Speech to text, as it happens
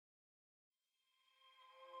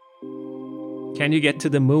Can you get to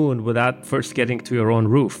the moon without first getting to your own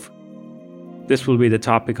roof? This will be the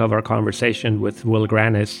topic of our conversation with Will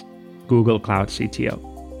Granis, Google Cloud CTO.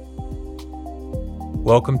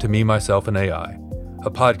 Welcome to Me, Myself, and AI, a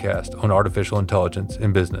podcast on artificial intelligence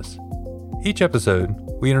in business. Each episode,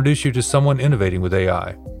 we introduce you to someone innovating with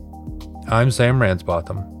AI. I'm Sam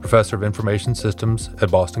Ransbotham, Professor of Information Systems at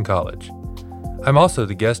Boston College. I'm also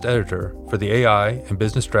the guest editor for the AI and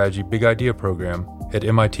Business Strategy Big Idea program at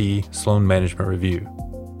MIT Sloan Management Review.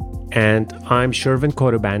 And I'm Shervin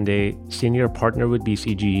Kotobande, Senior Partner with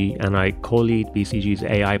BCG, and I co-lead BCG's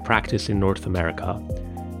AI practice in North America.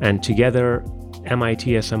 And together, MIT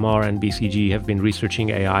SMR and BCG have been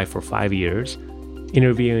researching AI for 5 years,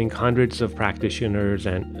 interviewing hundreds of practitioners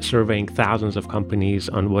and surveying thousands of companies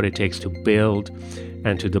on what it takes to build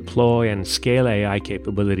and to deploy and scale AI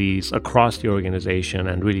capabilities across the organization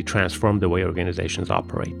and really transform the way organizations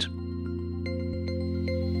operate.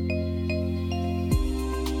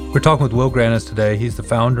 We're talking with Will Granis today. He's the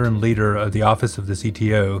founder and leader of the Office of the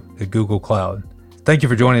CTO at Google Cloud. Thank you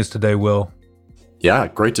for joining us today, Will. Yeah,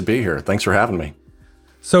 great to be here. Thanks for having me.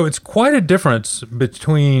 So it's quite a difference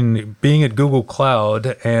between being at Google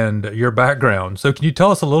Cloud and your background. So can you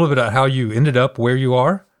tell us a little bit about how you ended up where you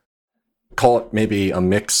are? Call it maybe a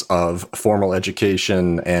mix of formal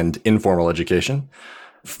education and informal education.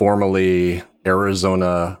 Formerly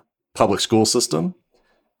Arizona public school system,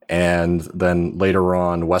 and then later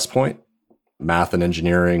on West Point, math and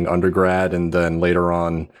engineering undergrad, and then later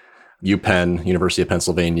on UPenn, University of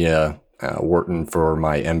Pennsylvania, Wharton for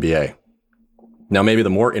my MBA. Now, maybe the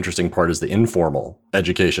more interesting part is the informal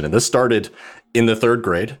education. And this started in the third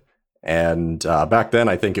grade. And back then,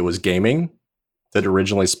 I think it was gaming that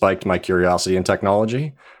originally spiked my curiosity in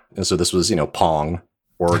technology. And so this was, Pong,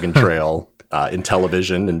 Oregon Trail,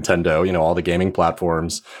 Intellivision, Nintendo, all the gaming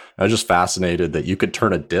platforms. I was just fascinated that you could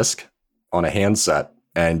turn a disc on a handset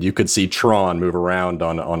and you could see Tron move around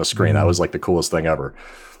on a screen. That was like the coolest thing ever.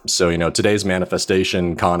 So, today's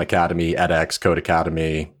manifestation, Khan Academy, edX, Code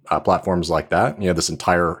Academy, platforms like that, this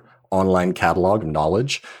entire online catalog of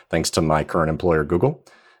knowledge, thanks to my current employer, Google.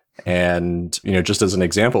 And, just as an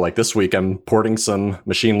example, like this week, I'm porting some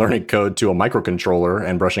machine learning code to a microcontroller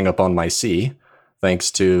and brushing up on my C, thanks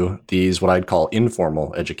to these, what I'd call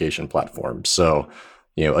informal education platforms. So,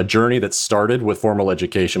 a journey that started with formal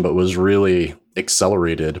education, but was really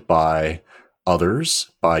accelerated by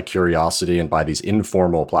others, by curiosity, and by these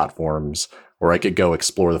informal platforms where I could go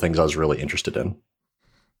explore the things I was really interested in.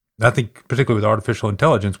 I think particularly with artificial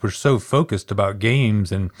intelligence, we're so focused about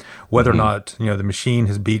games and whether or not, the machine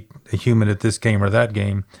has beat a human at this game or that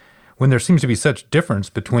game, when there seems to be such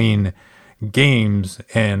difference between games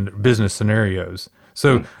and business scenarios.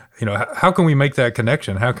 So, how can we make that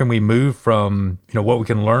connection? How can we move from, what we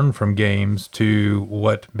can learn from games to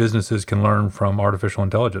what businesses can learn from artificial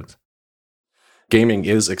intelligence? Gaming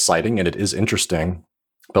is exciting and it is interesting,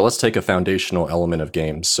 but let's take a foundational element of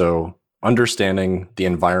games. So understanding the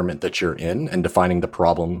environment that you're in and defining the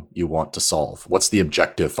problem you want to solve. What's the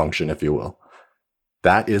objective function, if you will?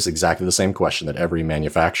 That is exactly the same question that every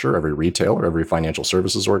manufacturer, every retailer, every financial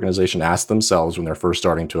services organization asks themselves when they're first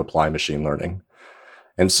starting to apply machine learning.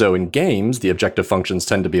 And so in games, the objective functions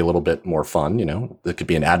tend to be a little bit more fun. It could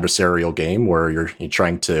be an adversarial game where you're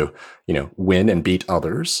trying to, win and beat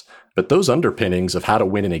others. But those underpinnings of how to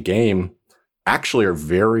win in a game actually are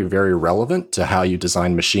very, very relevant to how you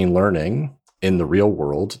design machine learning in the real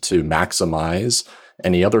world to maximize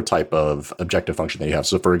any other type of objective function that you have.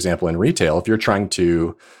 So for example, in retail, if you're trying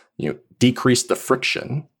to, decrease the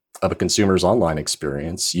friction of a consumer's online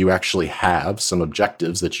experience, you actually have some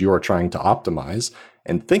objectives that you are trying to optimize.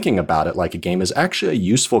 And thinking about it like a game is actually a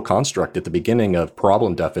useful construct at the beginning of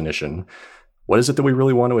problem definition. What is it that we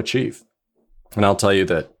really want to achieve? And I'll tell you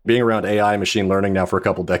that being around AI machine learning now for a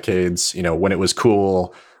couple decades, when it was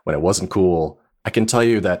cool, when it wasn't cool, I can tell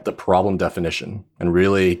you that the problem definition and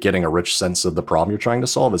really getting a rich sense of the problem you're trying to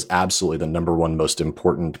solve is absolutely the number one most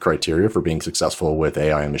important criteria for being successful with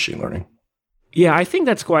AI and machine learning. Yeah, I think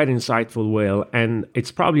that's quite insightful, Will. And it's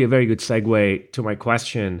probably a very good segue to my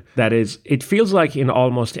question. That is, it feels like in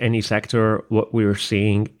almost any sector, what we're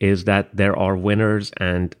seeing is that there are winners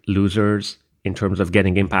and losers in terms of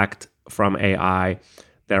getting impact from AI.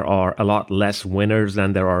 There are a lot less winners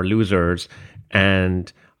than there are losers.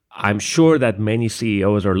 And I'm sure that many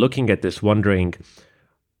CEOs are looking at this wondering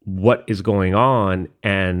what is going on.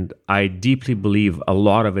 And I deeply believe a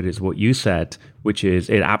lot of it is what you said, which is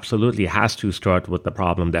it absolutely has to start with the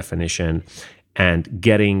problem definition and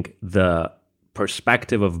getting the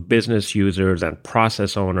perspective of business users and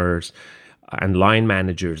process owners and line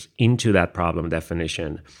managers into that problem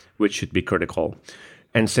definition, which should be critical.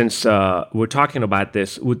 And since we're talking about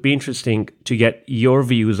this, it would be interesting to get your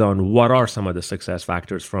views on what are some of the success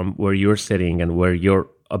factors from where you're sitting and where you're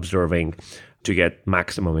observing to get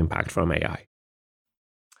maximum impact from AI.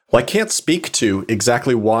 Well, I can't speak to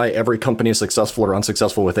exactly why every company is successful or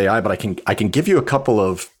unsuccessful with AI, but I can give you a couple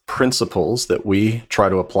of principles that we try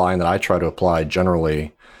to apply and that I try to apply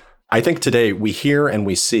generally. I think today we hear and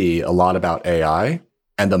we see a lot about AI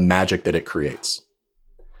and the magic that it creates.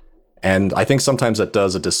 And I think sometimes that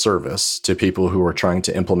does a disservice to people who are trying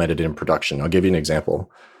to implement it in production. I'll give you an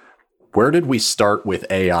example. Where did we start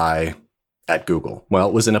with AI at Google? Well,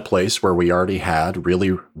 it was in a place where we already had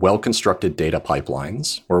really well-constructed data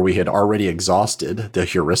pipelines, where we had already exhausted the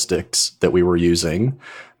heuristics that we were using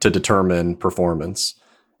to determine performance.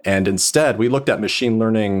 And instead, we looked at machine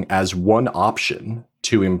learning as one option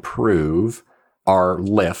to improve our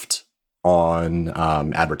lift on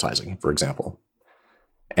advertising, for example.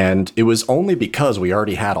 And it was only because we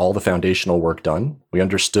already had all the foundational work done. We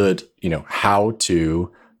understood, how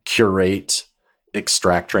to curate,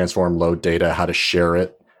 extract, transform, load data, how to share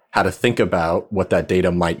it, how to think about what that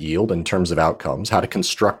data might yield in terms of outcomes, how to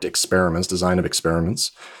construct experiments, design of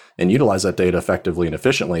experiments, and utilize that data effectively and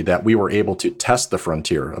efficiently, that we were able to test the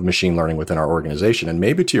frontier of machine learning within our organization. And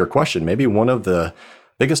maybe to your question, maybe one of the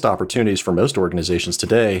biggest opportunities for most organizations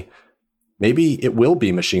today, maybe it will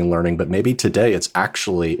be machine learning, but maybe today it's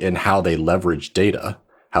actually in how they leverage data,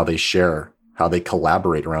 how they share, how they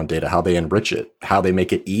collaborate around data, how they enrich it, how they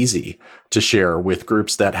make it easy to share with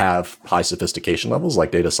groups that have high sophistication levels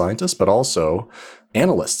like data scientists, but also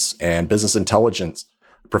analysts and business intelligence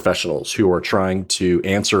professionals who are trying to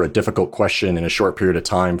answer a difficult question in a short period of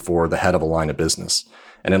time for the head of a line of business.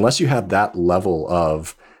 And unless you have that level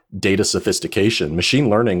of data sophistication, machine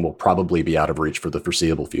learning will probably be out of reach for the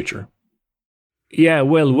foreseeable future. Yeah,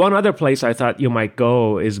 well, one other place I thought you might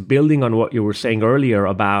go is building on what you were saying earlier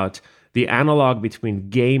about the analog between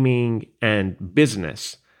gaming and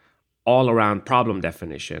business all around problem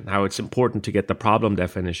definition, how it's important to get the problem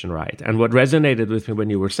definition right. And what resonated with me when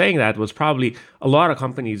you were saying that was probably a lot of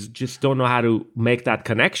companies just don't know how to make that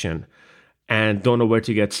connection and don't know where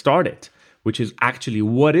to get started, which is actually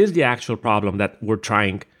what is the actual problem that we're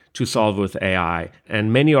trying to solve with AI.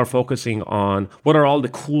 And many are focusing on what are all the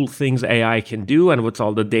cool things AI can do and what's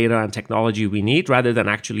all the data and technology we need, rather than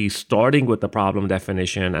actually starting with the problem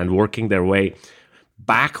definition and working their way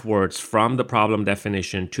backwards from the problem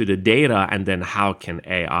definition to the data, and then how can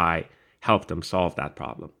AI help them solve that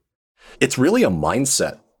problem. It's really a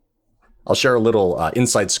mindset. I'll share a little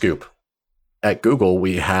inside scoop. At Google,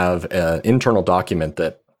 we have an internal document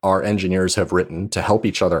that our engineers have written to help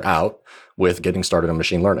each other out with getting started on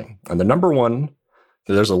machine learning. And the number one,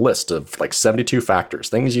 there's a list of like 72 factors,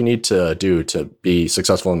 things you need to do to be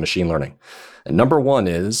successful in machine learning. And number one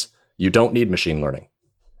is you don't need machine learning.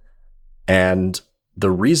 And the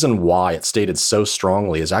reason why it's stated so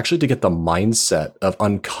strongly is actually to get the mindset of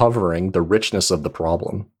uncovering the richness of the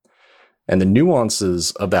problem. And the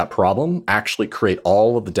nuances of that problem actually create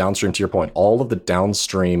all of the downstream, to your point, all of the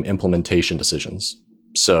downstream implementation decisions.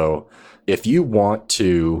 So if you want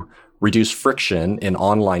to reduce friction in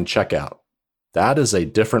online checkout, that is a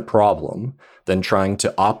different problem than trying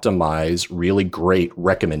to optimize really great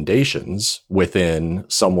recommendations within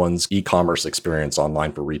someone's e-commerce experience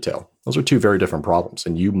online for retail. Those are two very different problems,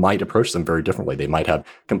 and you might approach them very differently. They might have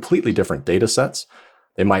completely different data sets.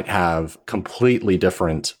 They might have completely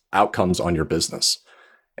different outcomes on your business.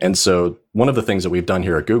 And so one of the things that we've done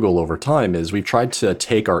here at Google over time is we've tried to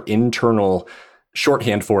take our internal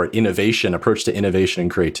shorthand for it, innovation, approach to innovation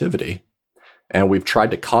and creativity, and we've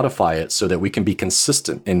tried to codify it so that we can be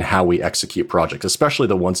consistent in how we execute projects, especially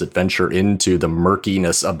the ones that venture into the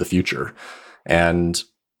murkiness of the future. And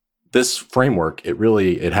this framework,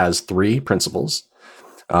 it has three principles.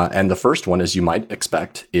 And the first one, as you might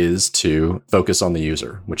expect, is to focus on the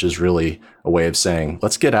user, which is really a way of saying,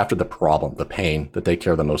 let's get after the problem, the pain that they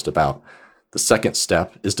care the most about. The second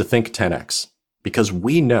step is to think 10x, because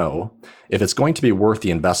we know if it's going to be worth the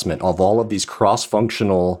investment of all of these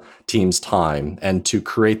cross-functional teams' time and to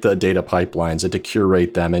create the data pipelines and to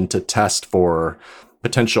curate them and to test for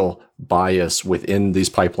potential bias within these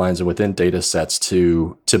pipelines and within data sets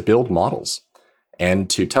to build models and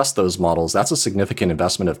to test those models, that's a significant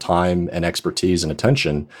investment of time and expertise and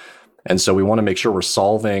attention. And so we want to make sure we're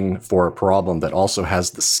solving for a problem that also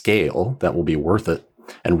has the scale that will be worth it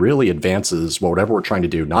and really advances whatever we're trying to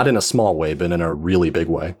do, not in a small way, but in a really big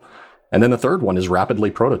way. And then the third one is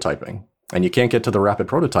rapidly prototyping. And you can't get to the rapid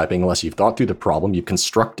prototyping unless you've thought through the problem, you've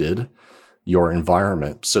constructed your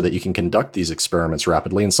environment so that you can conduct these experiments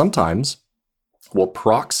rapidly. And sometimes we'll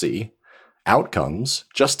proxy outcomes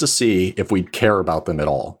just to see if we care about them at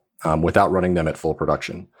all without running them at full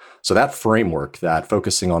production. So that framework, that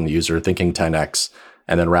focusing on the user, thinking 10x,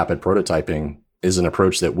 and then rapid prototyping is an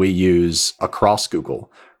approach that we use across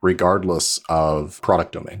Google, regardless of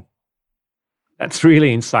product domain. That's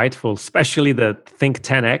really insightful, especially the Think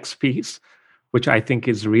 10x piece, which I think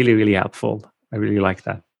is really, really helpful. I really like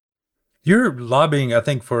that. You're lobbying, I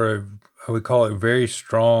think, for I would call it a very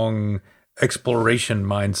strong exploration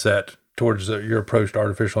mindset towards your approach to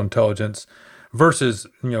artificial intelligence versus,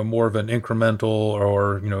 more of an incremental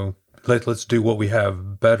or, let's do what we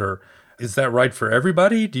have better. Is that right for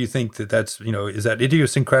everybody? Do you think that that's, is that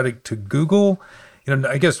idiosyncratic to Google?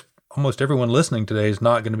 I guess almost everyone listening today is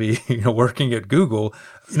not going to be, working at Google.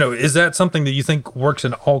 Is that something that you think works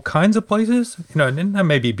in all kinds of places? And that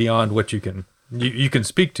may be beyond what you can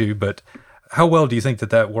speak to, but how well do you think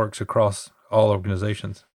that works across all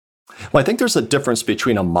organizations? Well, I think there's a difference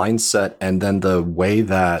between a mindset and then the way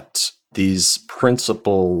that these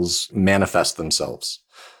principles manifest themselves.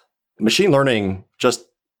 Machine learning, just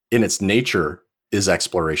in its nature, is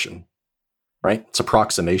exploration, right? It's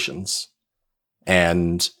approximations.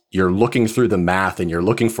 And you're looking through the math and you're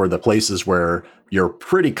looking for the places where you're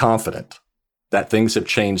pretty confident that things have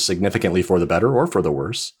changed significantly for the better or for the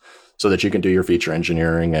worse, so that you can do your feature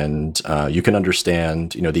engineering and you can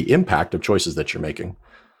understand, the impact of choices that you're making.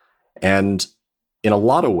 And in a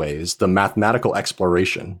lot of ways, the mathematical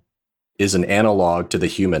exploration is an analog to the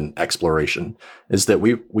human exploration, is that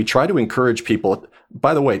we try to encourage people.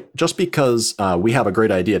 By the way, just because we have a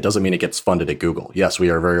great idea doesn't mean it gets funded at Google. Yes, we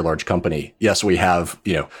are a very large company. Yes, we have,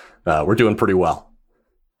 we're doing pretty well.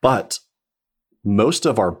 But most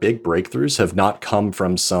of our big breakthroughs have not come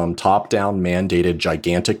from some top-down mandated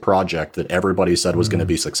gigantic project that everybody said was going to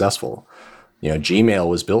be successful. Gmail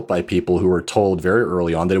was built by people who were told very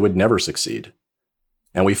early on that it would never succeed.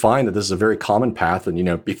 And we find that this is a very common path.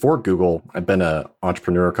 And, before Google, I've been an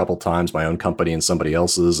entrepreneur a couple of times, my own company and somebody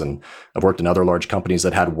else's. And I've worked in other large companies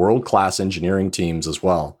that had world-class engineering teams as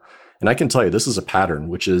well. And I can tell you this is a pattern,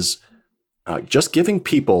 which is just giving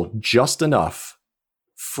people just enough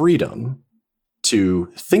freedom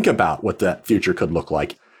to think about what that future could look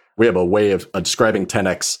like. We have a way of describing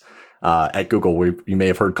 10x at Google you may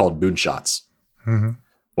have heard called moonshots. Mm-hmm.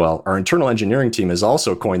 Well, our internal engineering team has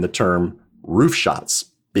also coined the term roof shots,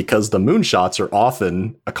 because the moonshots are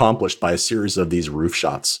often accomplished by a series of these roof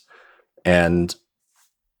shots. And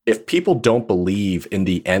if people don't believe in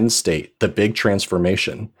the end state, the big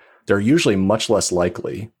transformation, they're usually much less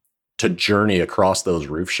likely to journey across those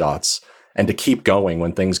roof shots and to keep going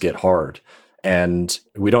when things get hard. And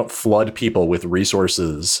we don't flood people with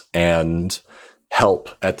resources and help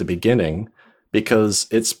at the beginning, because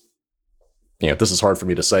it's, this is hard for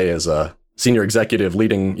me to say as a senior executive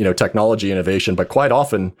leading, technology innovation, but quite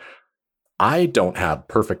often I don't have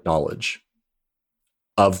perfect knowledge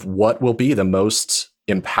of what will be the most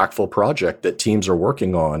impactful project that teams are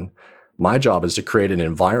working on. My job is to create an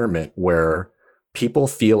environment where people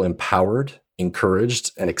feel empowered,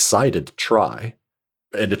 encouraged, and excited to try,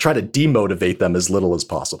 and to try to demotivate them as little as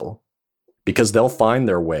possible, because they'll find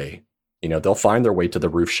their way. They'll find their way to the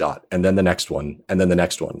roof shot, and then the next one, and then the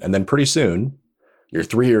next one. And then pretty soon you're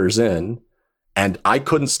 3 years in, and I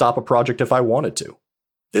couldn't stop a project if I wanted to.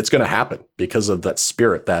 It's going to happen because of that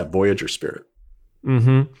spirit, that Voyager spirit.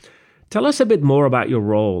 Mm-hmm. Tell us a bit more about your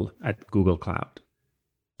role at Google Cloud.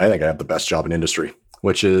 I think I have the best job in industry,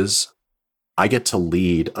 which is I get to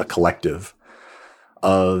lead a collective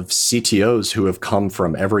of CTOs who have come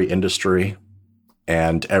from every industry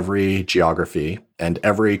and every geography and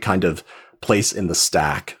every kind of place in the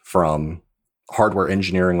stack, from hardware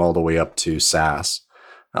engineering all the way up to SaaS,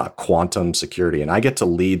 quantum security. And I get to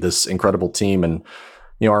lead this incredible team. And,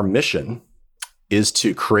 our mission is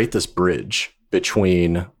to create this bridge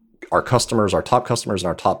between our customers, our top customers, and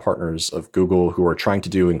our top partners of Google who are trying to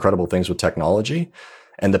do incredible things with technology,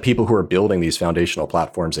 and the people who are building these foundational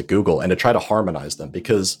platforms at Google, and to try to harmonize them.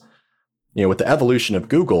 Because, with the evolution of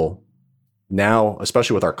Google now,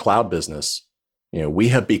 especially with our cloud business, we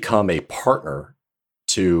have become a partner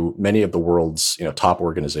to many of the world's, top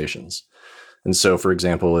organizations. And so, for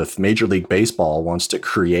example, if Major League Baseball wants to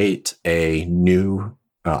create a new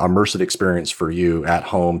immersive experience for you at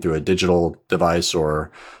home through a digital device,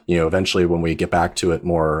 or, eventually when we get back to it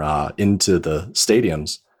more into the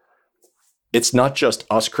stadiums, it's not just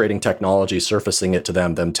us creating technology, surfacing it to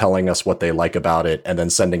them telling us what they like about it, and then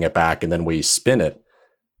sending it back, and then we spin it.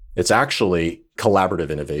 It's actually collaborative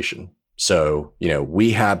innovation. So,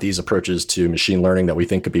 we have these approaches to machine learning that we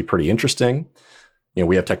think could be pretty interesting.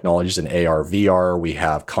 We have technologies in AR, VR, we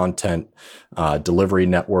have content delivery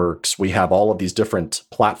networks, we have all of these different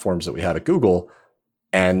platforms that we have at Google.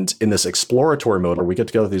 And in this exploratory mode where we get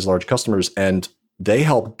together with these large customers and they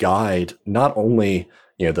help guide not only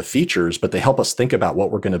the features, but they help us think about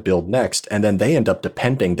what we're going to build next. And then they end up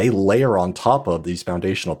they layer on top of these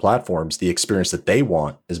foundational platforms the experience that they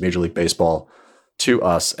want as Major League Baseball to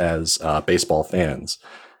us as baseball fans.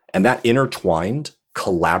 And that intertwined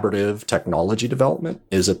collaborative technology development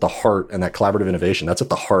is at the heart, and that collaborative innovation, that's at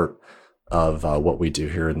the heart of what we do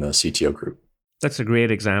here in the CTO group. That's a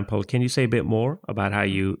great example. Can you say a bit more about how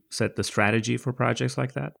you set the strategy for projects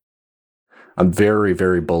like that? I'm very,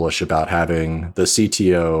 very bullish about having the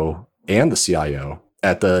CTO and the CIO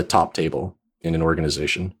at the top table in an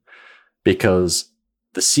organization, because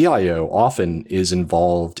the CIO often is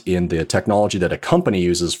involved in the technology that a company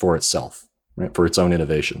uses for itself, right, for its own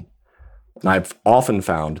innovation. And I've often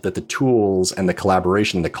found that the tools and the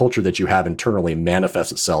collaboration, the culture that you have internally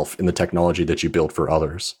manifests itself in the technology that you build for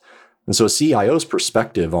others. And so a CIO's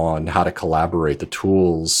perspective on how to collaborate, the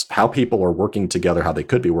tools, how people are working together, how they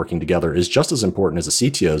could be working together is just as important as a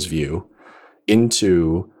CTO's view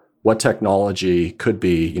into what technology could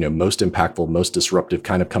be, most impactful, most disruptive,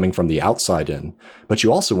 kind of coming from the outside in. But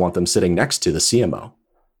you also want them sitting next to the CMO.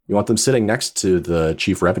 You want them sitting next to the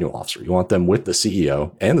chief revenue officer. You want them with the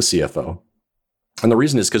CEO and the CFO. And the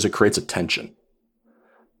reason is because it creates a tension,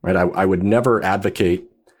 right? I would never advocate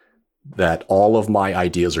that all of my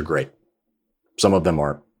ideas are great. Some of them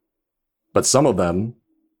aren't, but some of them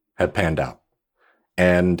have panned out.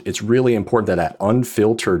 And it's really important that that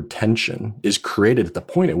unfiltered tension is created at the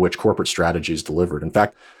point at which corporate strategy is delivered. In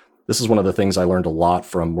fact, this is one of the things I learned a lot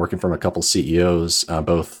from working from a couple CEOs,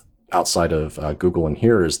 both outside of Google and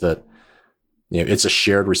here, is that it's a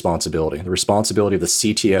shared responsibility. The responsibility of the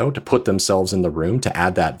CTO to put themselves in the room to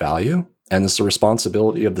add that value. And it's the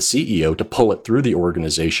responsibility of the CEO to pull it through the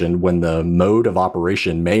organization when the mode of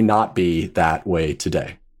operation may not be that way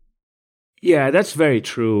today. Yeah, that's very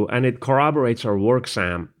true. And it corroborates our work,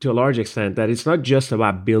 Sam, to a large extent, that it's not just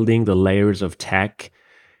about building the layers of tech.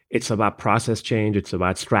 It's about process change. It's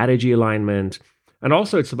about strategy alignment. And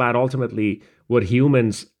also it's about ultimately what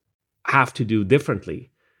humans have to do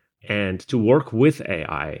differently and to work with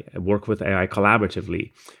AI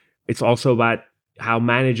collaboratively. It's also about how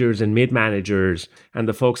managers and mid-managers and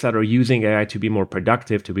the folks that are using AI to be more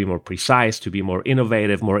productive, to be more precise, to be more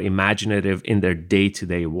innovative, more imaginative in their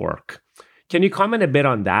day-to-day work. Can you comment a bit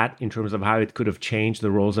on that in terms of how it could have changed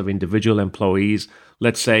the roles of individual employees,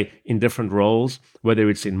 let's say in different roles, whether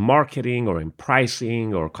it's in marketing or in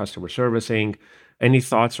pricing or customer servicing? Any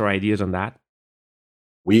thoughts or ideas on that?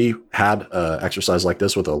 We had an exercise like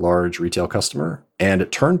this with a large retail customer, and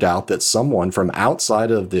it turned out that someone from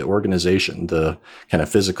outside of the organization, the kind of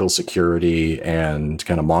physical security and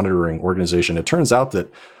kind of monitoring organization, it turns out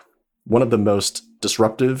that one of the most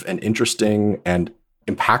disruptive and interesting and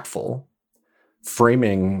impactful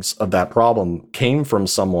framings of that problem came from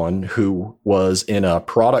someone who was in a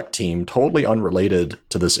product team totally unrelated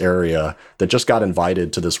to this area that just got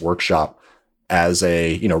invited to this workshop as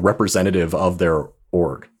a representative of their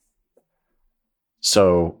org.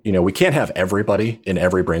 So, we can't have everybody in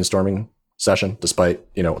every brainstorming session, despite,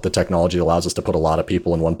 the technology allows us to put a lot of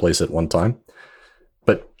people in one place at one time.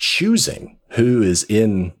 But choosing who is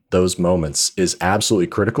in those moments is absolutely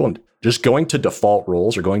critical. And just going to default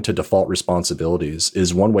roles or going to default responsibilities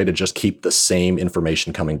is one way to just keep the same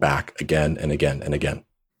information coming back again and again and again.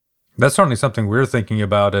 That's certainly something we're thinking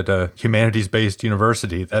about at a humanities-based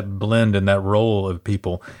university, that blend and that role of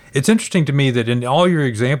people. It's interesting to me that in all your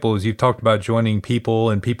examples, you've talked about joining people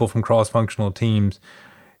and people from cross-functional teams.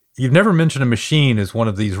 You've never mentioned a machine as one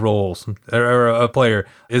of these roles or a player.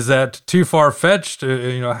 Is that too far-fetched?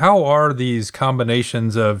 How are these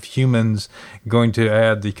combinations of humans going to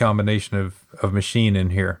add the combination of machine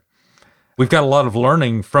in here? We've got a lot of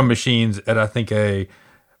learning from machines at, I think,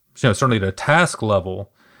 certainly at a task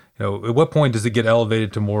level. At what point does it get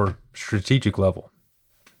elevated to more strategic level?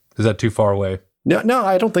 Is that too far away? No,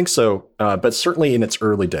 I don't think so, but certainly in its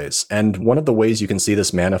early days. And one of the ways you can see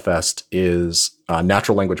this manifest is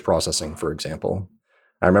natural language processing, for example.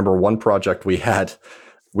 I remember one project we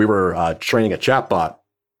were training a chatbot,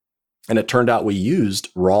 and it turned out we used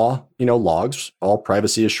raw, logs, all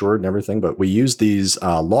privacy assured and everything, but we used these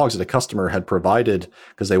logs that a customer had provided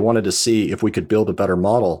because they wanted to see if we could build a better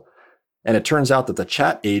model. And it turns out that the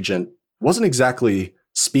chat agent wasn't exactly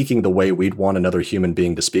speaking the way we'd want another human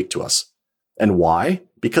being to speak to us. And why?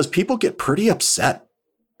 Because people get pretty upset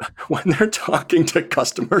when they're talking to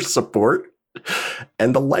customer support.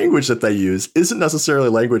 And the language that they use isn't necessarily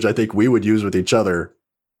language I think we would use with each other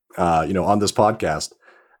on this podcast.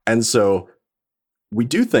 And so we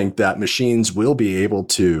do think that machines will be able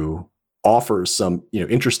to offer some,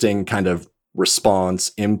 interesting kind of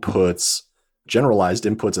response inputs, generalized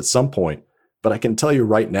inputs at some point. But I can tell you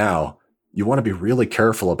right now, you want to be really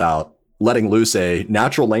careful about letting loose a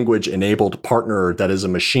natural language enabled partner that is a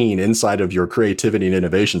machine inside of your creativity and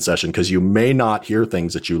innovation session, because you may not hear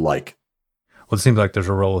things that you like. Well, it seems like there's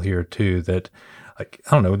a role here too that, like,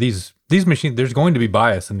 I don't know, these machines, there's going to be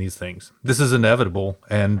bias in these things. This is inevitable.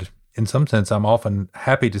 And in some sense, I'm often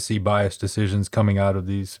happy to see biased decisions coming out of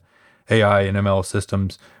these AI and ML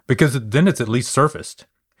systems, because then it's at least surfaced.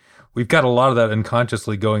 We've got a lot of that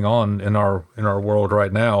unconsciously going on in our world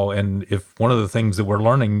right now. And if one of the things that we're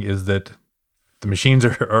learning is that the machines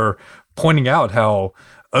are pointing out how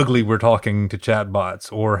ugly we're talking to chatbots,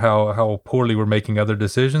 or how poorly we're making other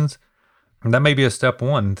decisions, and that may be a step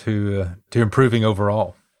one to improving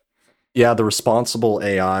overall. Yeah, the responsible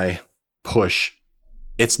AI push,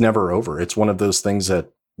 it's never over. It's one of those things that,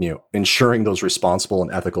 ensuring those responsible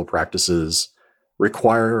and ethical practices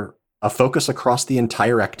require a focus across the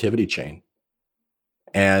entire activity chain.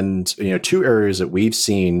 And, two areas that we've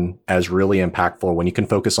seen as really impactful when you can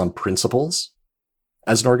focus on principles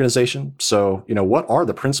as an organization. So, what are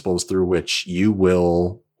the principles through which you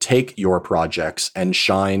will take your projects and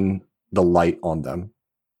shine the light on them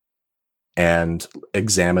and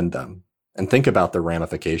examine them and think about the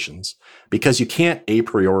ramifications? Because you can't a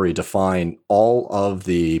priori define all of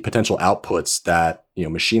the potential outputs that,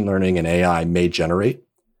 machine learning and AI may generate.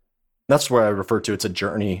 That's where I refer to it's a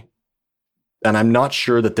journey. And I'm not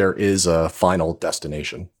sure that there is a final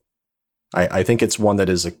destination. I think it's one that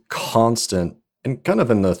is a constant, and kind of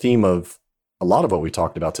in the theme of a lot of what we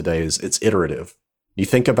talked about today, is it's iterative. You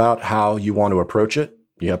think about how you want to approach it.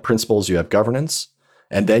 You have principles, you have governance,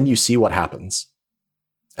 and then you see what happens.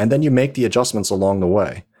 And then you make the adjustments along the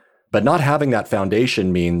way. But not having that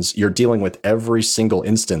foundation means you're dealing with every single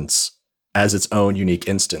instance as its own unique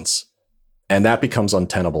instance. And that becomes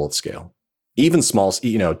untenable at scale. Even small,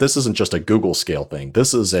 this isn't just a Google scale thing.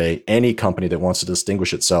 This is any company that wants to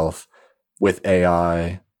distinguish itself with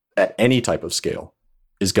AI at any type of scale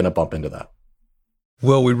is going to bump into that.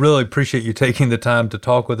 Well, we really appreciate you taking the time to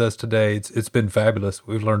talk with us today. It's been fabulous.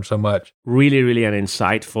 We've learned so much. Really, really an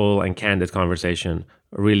insightful and candid conversation.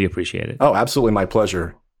 Really appreciate it. Oh, absolutely. My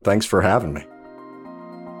pleasure. Thanks for having me.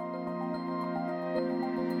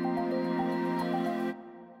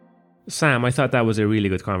 Sam, I thought that was a really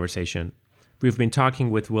good conversation. We've been talking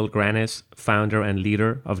with Will Granis, founder and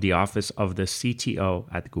leader of the Office of the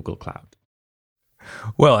CTO at Google Cloud.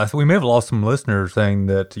 Well, we may have lost some listeners saying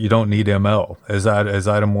that you don't need ML as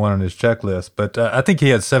item one on his checklist, but I think he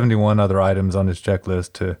had 71 other items on his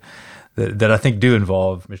checklist that I think do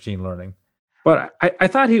involve machine learning. But I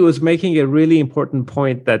thought he was making a really important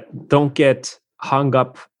point that don't get hung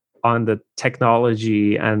up on the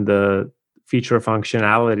technology and the feature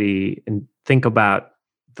functionality, and think about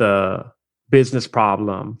the business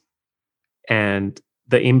problem and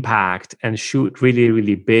the impact, and shoot really,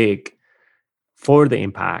 really big for the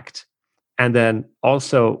impact. And then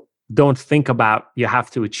also don't think about you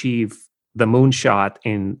have to achieve the moonshot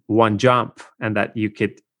in one jump and that you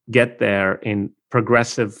could get there in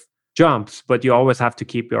progressive jumps, but you always have to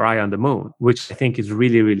keep your eye on the moon, which I think is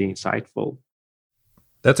really, really insightful.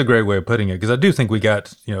 That's a great way of putting it, because I do think we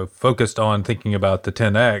got, focused on thinking about the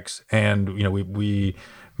 10X, and, we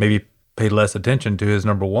maybe paid less attention to his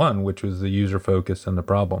number one, which was the user focus and the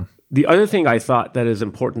problem. The other thing I thought that is an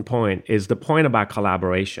important point is the point about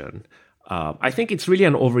collaboration. I think it's really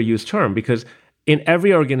an overused term, because in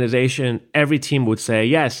every organization, every team would say,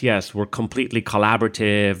 yes, we're completely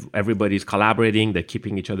collaborative. Everybody's collaborating. They're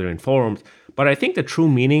keeping each other informed. But I think the true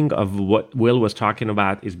meaning of what Will was talking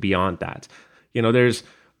about is beyond that. There's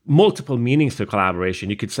multiple meanings to collaboration.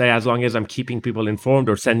 You could say, as long as I'm keeping people informed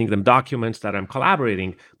or sending them documents, that I'm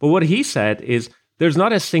collaborating. But what he said is, there's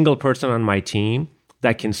not a single person on my team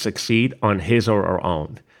that can succeed on his or her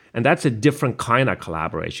own. And that's a different kind of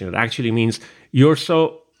collaboration. It actually means you're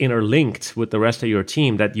so interlinked with the rest of your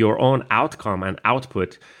team that your own outcome and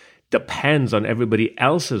output depends on everybody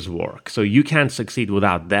else's work. So you can't succeed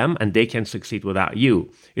without them, and they can succeed without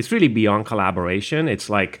you. It's really beyond collaboration. It's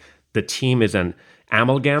like the team is an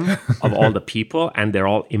amalgam of all the people, and they're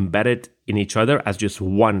all embedded in each other as just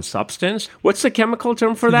one substance. What's the chemical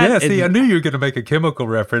term for that? Yeah, see, I knew you were going to make a chemical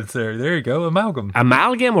reference there. There you go, amalgam.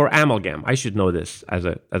 Amalgam or amalgam? I should know this as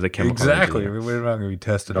a chemical Exactly. engineer. We're not going to be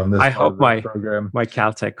tested on this. I hope my program.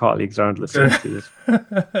 Caltech colleagues aren't listening to this.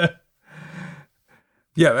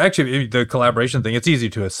 Yeah, actually, the collaboration thing, it's easy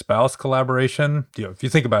to espouse collaboration. If you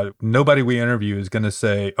think about it, nobody we interview is going to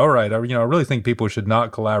say, all right, I really think people should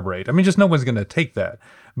not collaborate. I mean, just no one's going to take that.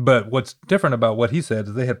 But what's different about what he said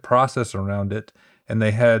is they had process around it, and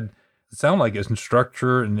they had, it sounded like it's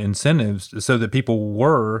structure and incentives so that people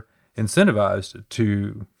were incentivized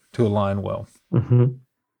to align well. Mm-hmm.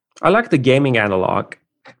 I like the gaming analog.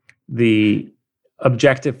 The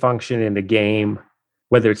objective function in the game,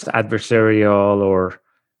 whether it's adversarial or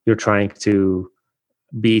you're trying to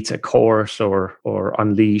beat a course or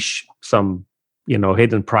unleash some,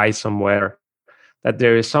 hidden prize somewhere, that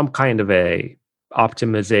there is some kind of a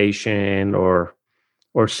optimization or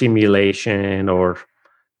simulation or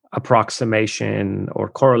approximation or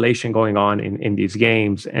correlation going on in these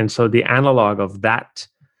games. And so the analog of that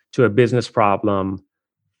to a business problem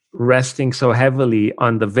resting so heavily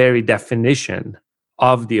on the very definition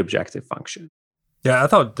of the objective function. Yeah, I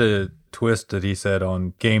thought the twist that he said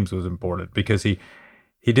on games was important because he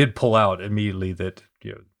did pull out immediately that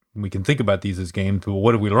we can think about these as games, but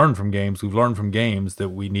what have we learned from games? We've learned from games that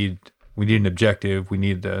we need an objective, we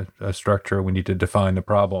need a structure, we need to define the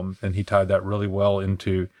problem, and he tied that really well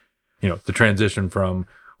into the transition from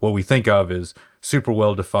what we think of as super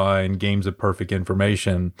well defined games of perfect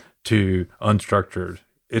information to unstructured.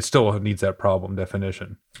 It still needs that problem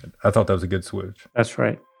definition. I thought that was a good switch. That's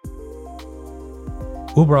right.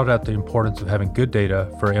 Will brought out the importance of having good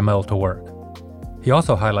data for ML to work. He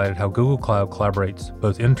also highlighted how Google Cloud collaborates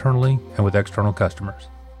both internally and with external customers.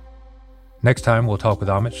 Next time, we'll talk with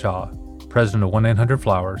Amit Shah, president of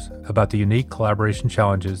 1-800-Flowers, about the unique collaboration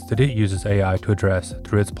challenges that it uses AI to address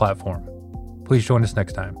through its platform. Please join us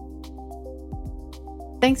next time.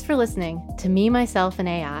 Thanks for listening to Me, Myself, and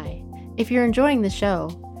AI. If you're enjoying the show,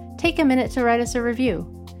 take a minute to write us a review.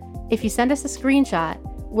 If you send us a screenshot,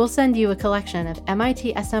 we'll send you a collection of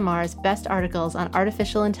MIT SMR's best articles on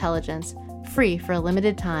artificial intelligence, free for a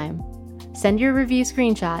limited time. Send your review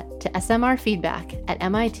screenshot to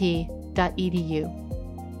smrfeedback@mit.edu.